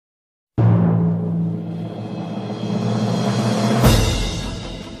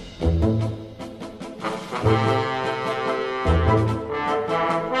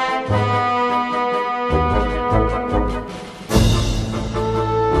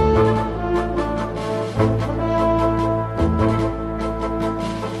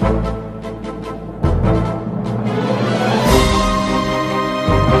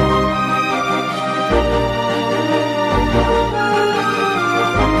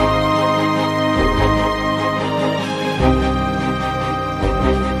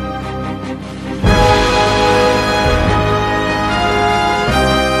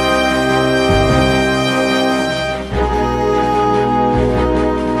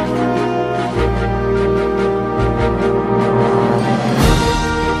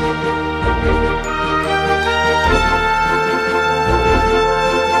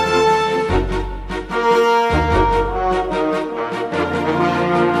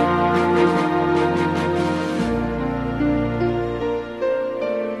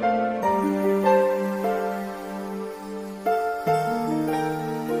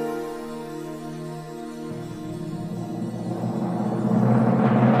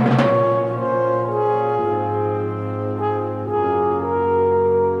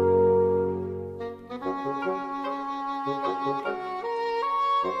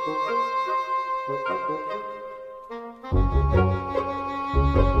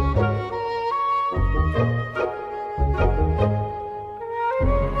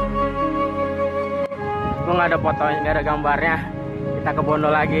Gue nggak ada fotonya, nggak ada gambarnya. Kita ke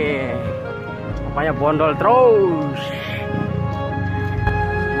Bondol lagi. Pokoknya Bondol terus.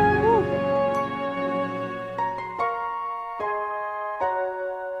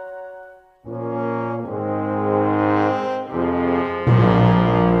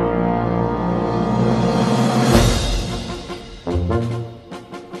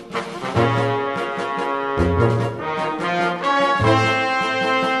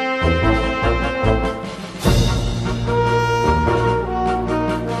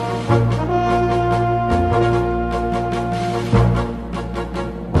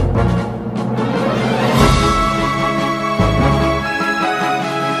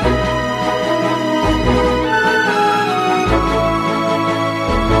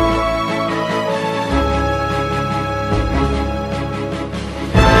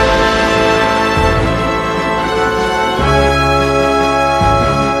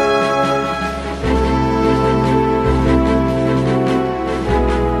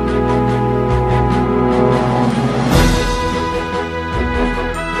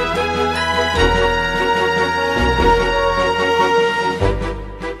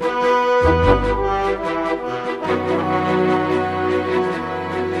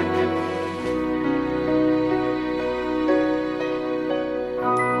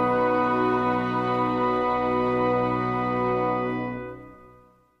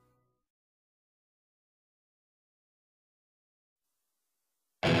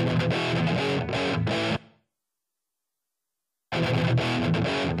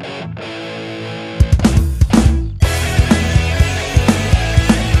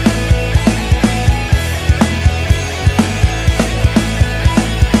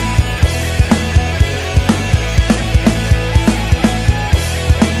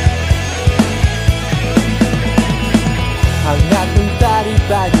 Hangat mentari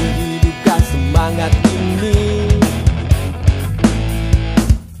pagi hidupkan semangat ini.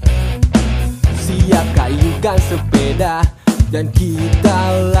 Siap kayukan sepeda dan kita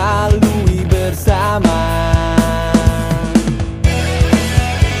lalui bersama.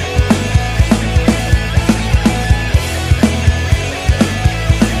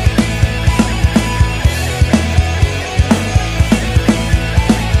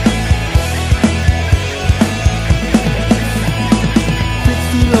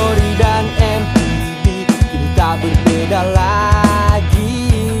 Lori dan MTB kini tak berbeda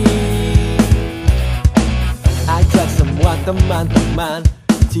lagi. Ajak semua teman-teman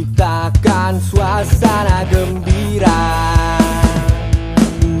ciptakan suasana gembira.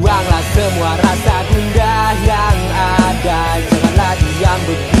 Buanglah semua rasa gundah yang ada, janganlah diam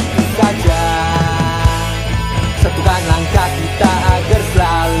begitu saja. Satukan langkah kita agar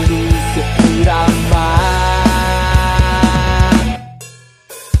selalu seirama.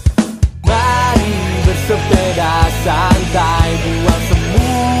 Sepeda santai, buang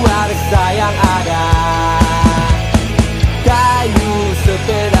semua rasa yang ada. Kayu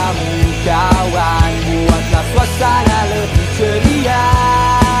sepedamu kawan, buatlah suasana lebih ceria.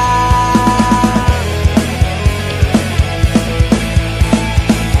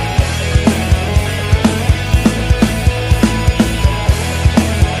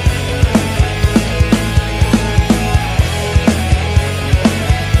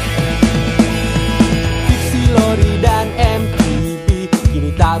 Dan MTB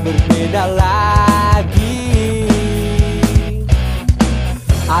kini tak berbeda lagi.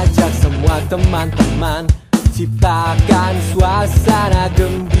 Ajak semua teman-teman ciptakan suasana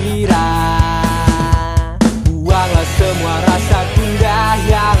gembira. Buanglah semua rasa gundah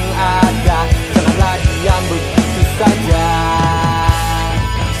yang ada, janganlah diam begitu saja.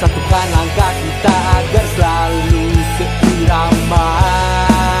 Satukan langkah kita agar selalu seirama.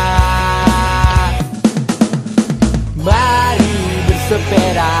 Mari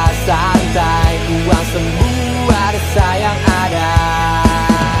bersepeda santai, buang semua rasa yang ada.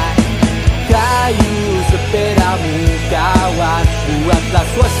 Kayu sepedamu kawan, buatlah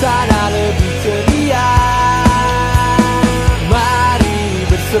suasana lebih ceria. Mari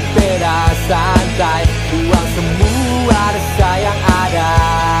bersepeda santai, buang semua rasa yang ada.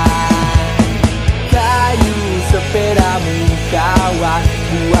 Kayu sepedamu kawan,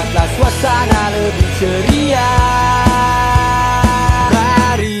 buatlah suasana lebih ceria.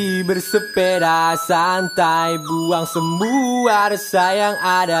 Bersepeda santai, buang semua rasa yang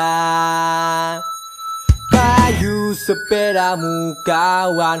ada. Kayu sepedamu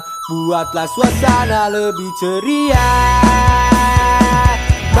kawan, buatlah suasana lebih ceria.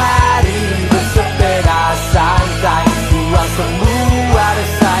 Mari bersepeda santai, buang semua rasa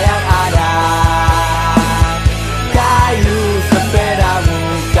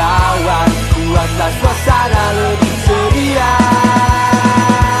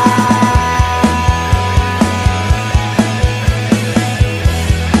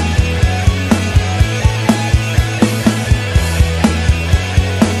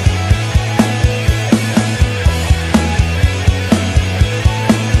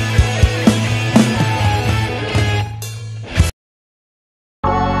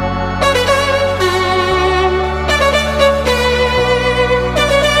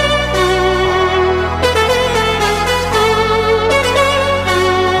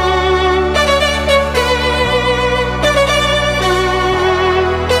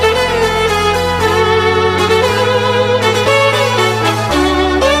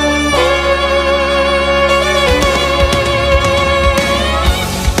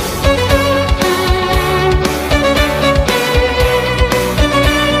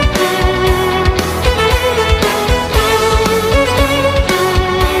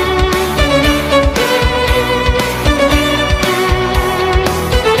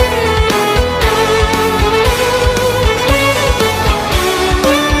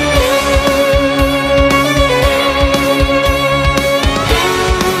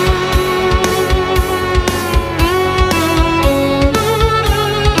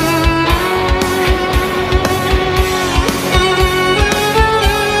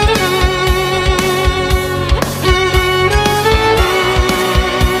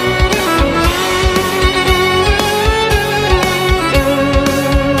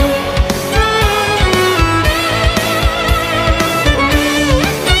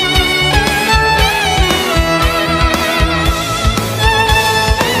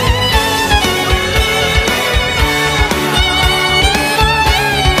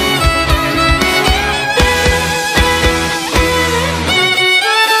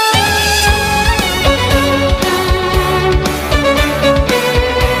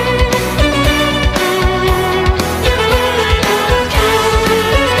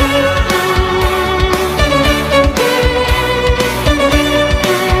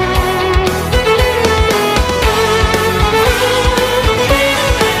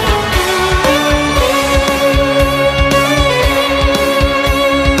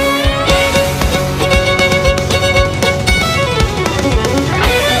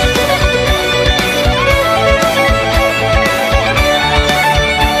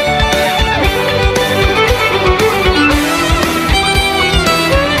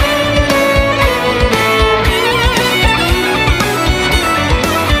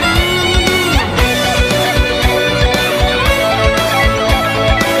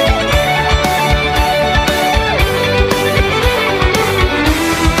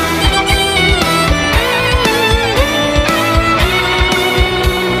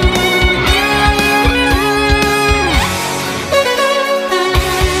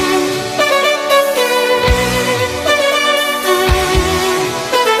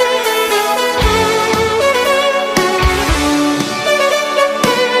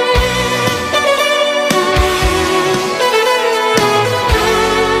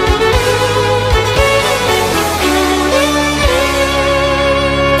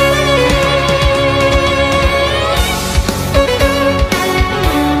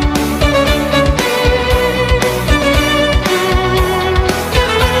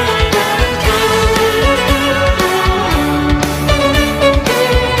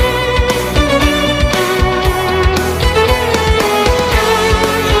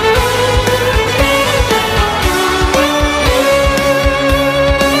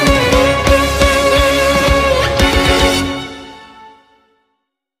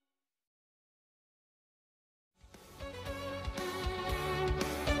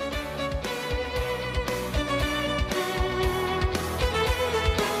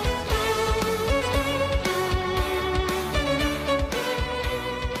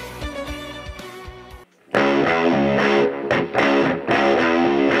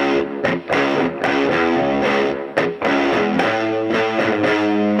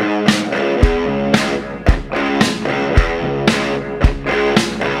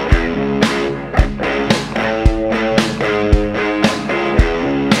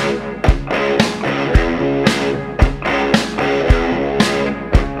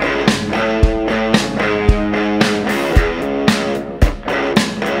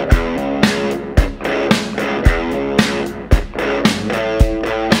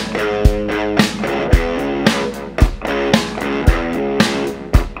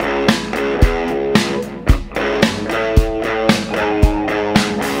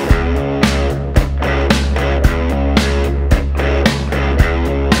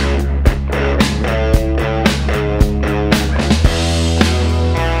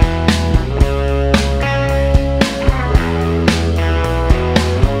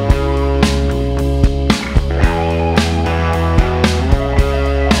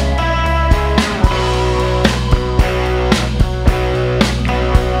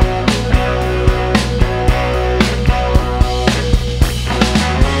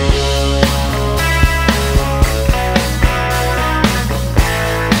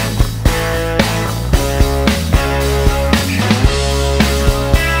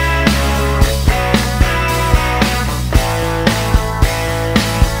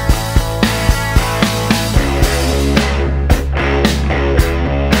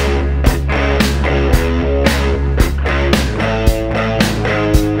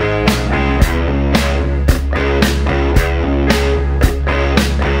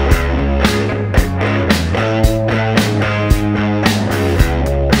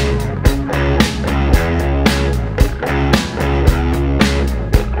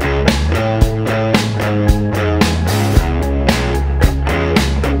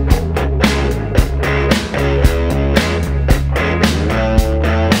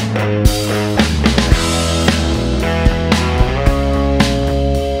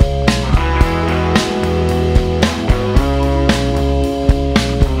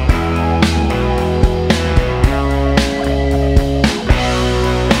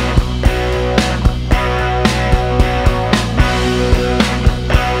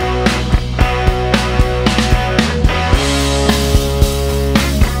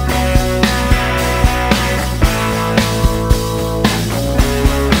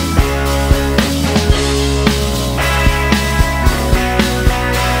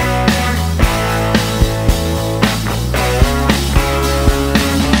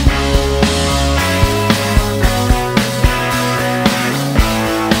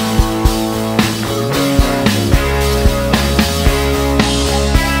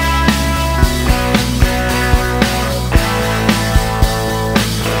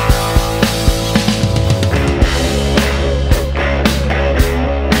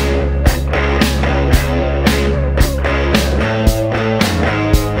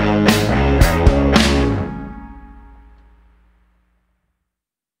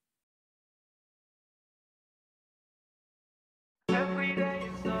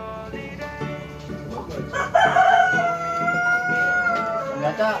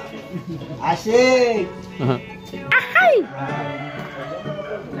Kak. Asik. Ahai.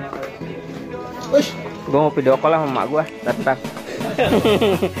 Ush. Gue mau video call lah sama emak gue. Tar.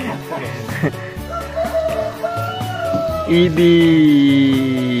 Idi.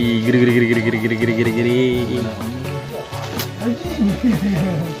 Giri.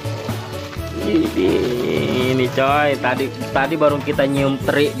 Ini coy, tadi baru kita nyium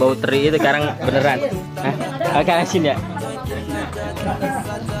teri, bau teri itu sekarang beneran. Hah? Oke, asin ya.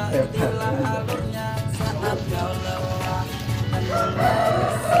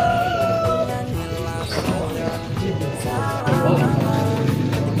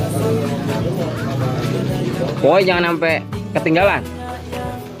 Pokoknya jangan sampai ketinggalan.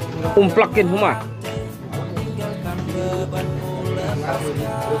 Umplakin semua.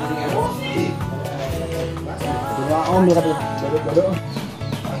 Om dia kata.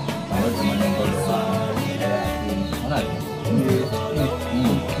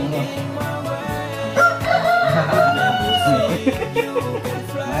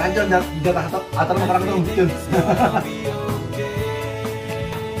 Ngajar jatah atas orang tuh.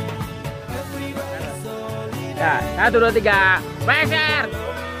 Ya, 1, 2, 3, PXR.